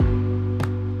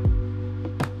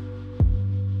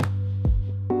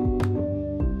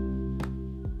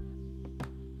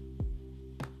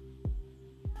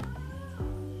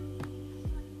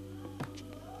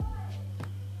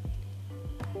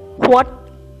What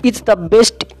is the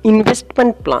best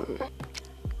investment plan?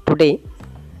 Today,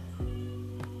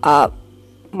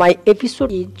 my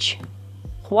episode is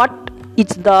what is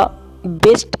the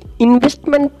best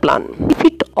investment plan?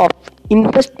 Benefit of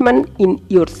investment in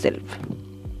yourself.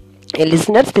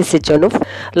 Listeners, this is John of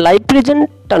live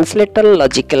present translator,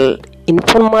 logical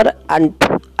informer, and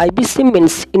IBC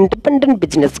means independent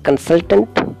business consultant.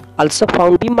 Also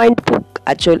found Be Mind book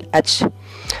as well as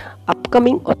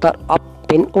upcoming author of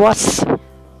Penwas.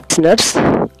 Listeners,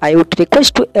 I would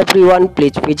request to everyone,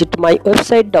 please visit my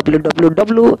website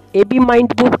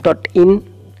www.abmindbook.in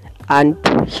and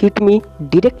hit me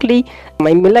directly.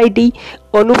 My mail ID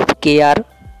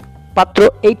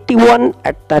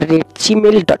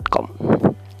anupkrpatro81@gmail.com.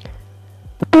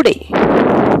 Today,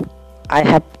 I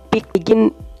have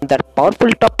begin the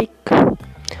powerful topic.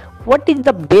 What is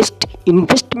the best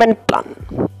investment plan?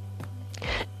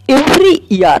 Every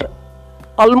year,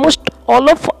 almost all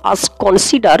of us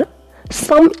consider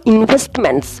some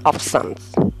investments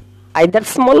options, either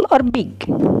small or big.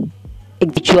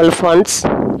 Mutual funds,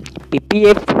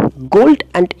 PPF, gold,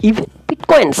 and even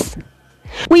bitcoins.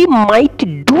 We might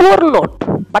do or not,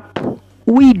 but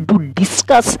we do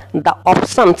discuss the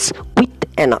options with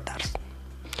another.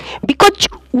 Because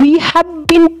we have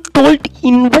been told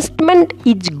investment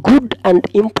is good and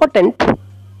important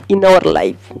in our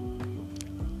life.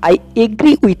 I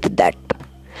agree with that.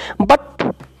 But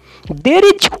there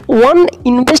is one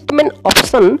investment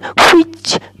option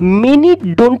which many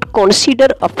don't consider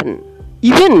often,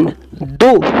 even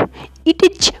though it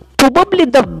is probably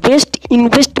the best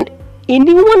investment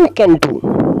anyone can do.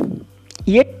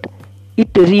 Yet it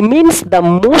remains the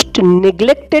most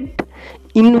neglected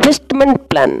investment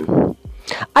plan.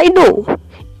 I know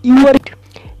you are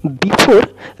before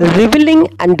revealing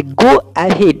and go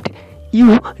ahead.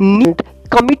 You need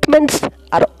commitments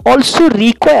are also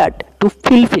required to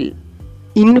fulfill.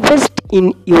 Invest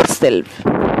in yourself.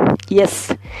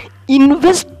 Yes,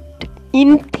 invest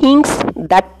in things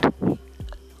that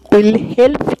will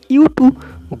help you to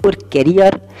grow your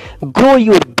career, grow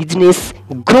your business,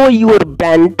 grow your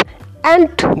brand, and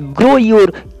grow your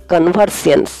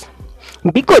conversions.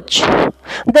 Because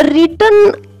the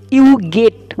return you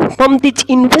get from this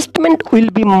investment will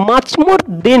be much more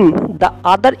than the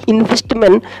other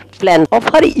investment plans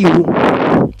offer you.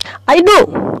 I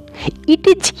know it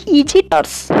is easy to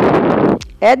us,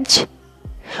 as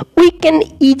we can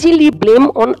easily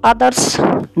blame on others,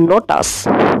 not us.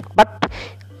 But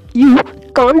you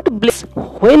can't blame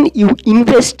when you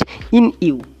invest in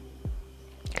you.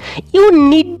 You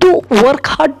need to work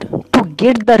hard to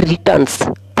get the returns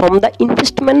from the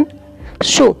investment.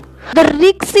 So the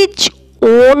risk is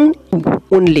on you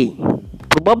only.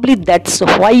 Probably that's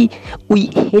why we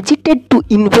hesitate to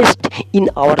invest in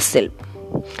ourselves,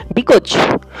 because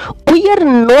we are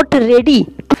not ready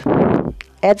to,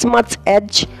 as much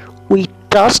as we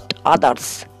trust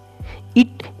others.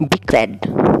 It be said.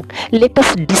 Let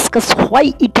us discuss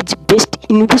why it is best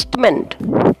investment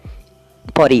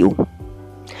for you.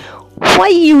 Why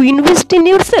you invest in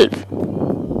yourself?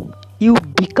 You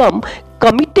become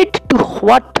committed to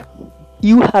what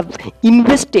you have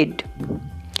invested.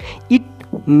 It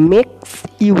makes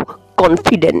you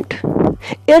confident.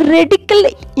 A radical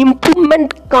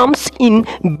improvement comes in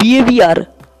behavior,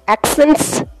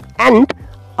 actions, and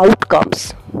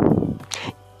outcomes.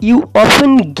 You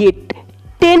often get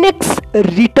 10x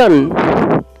return.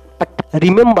 But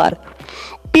remember,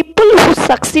 people who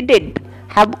succeeded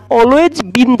have always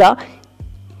been the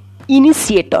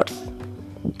initiators,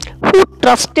 who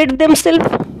trusted themselves,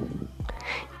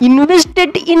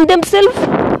 invested in themselves,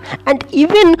 and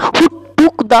even who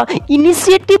took the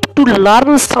initiative to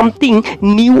learn something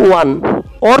new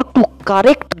or to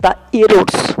correct the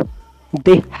errors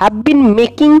they have been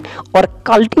making or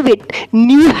cultivate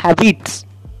new habits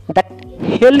that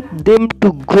help them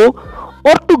to grow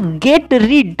or to get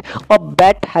rid of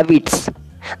bad habits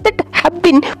that have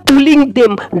been pulling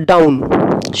them down.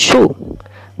 So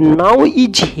now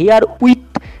is here with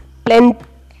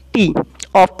plenty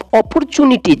of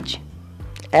opportunities,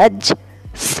 as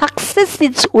success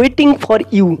is waiting for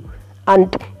you,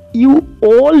 and you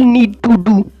all need to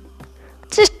do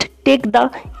just take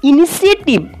the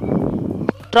initiative,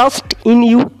 trust in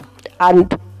you,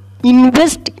 and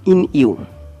invest in you.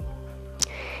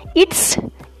 It's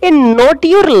a not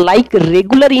your like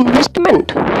regular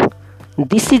investment.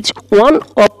 This is one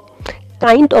of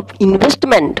kind of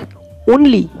investment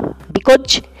only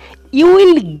because you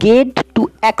will get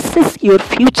to access your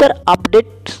future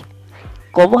updates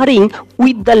covering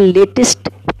with the latest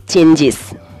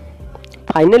changes.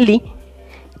 Finally,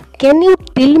 can you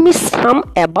tell me some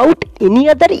about any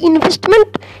other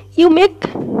investment you make?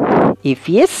 If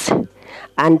yes,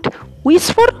 and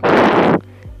wish for,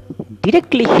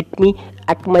 directly hit me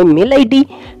at my mail ID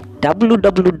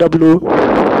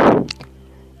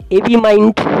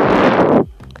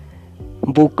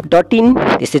www.avmindbook.in.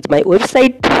 This is my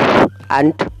website,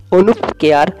 and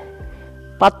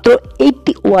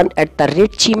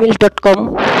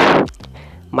anupkr81@gmail.com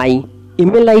my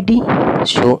email ID.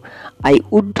 So I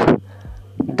would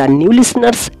the new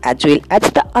listeners as well as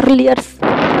the earliers,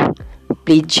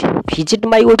 please visit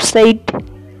my website,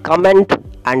 comment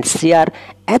and share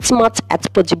as much as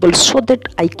possible so that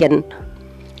I can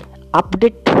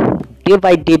update day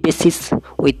by day basis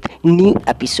with new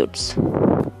episodes.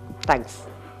 Thanks.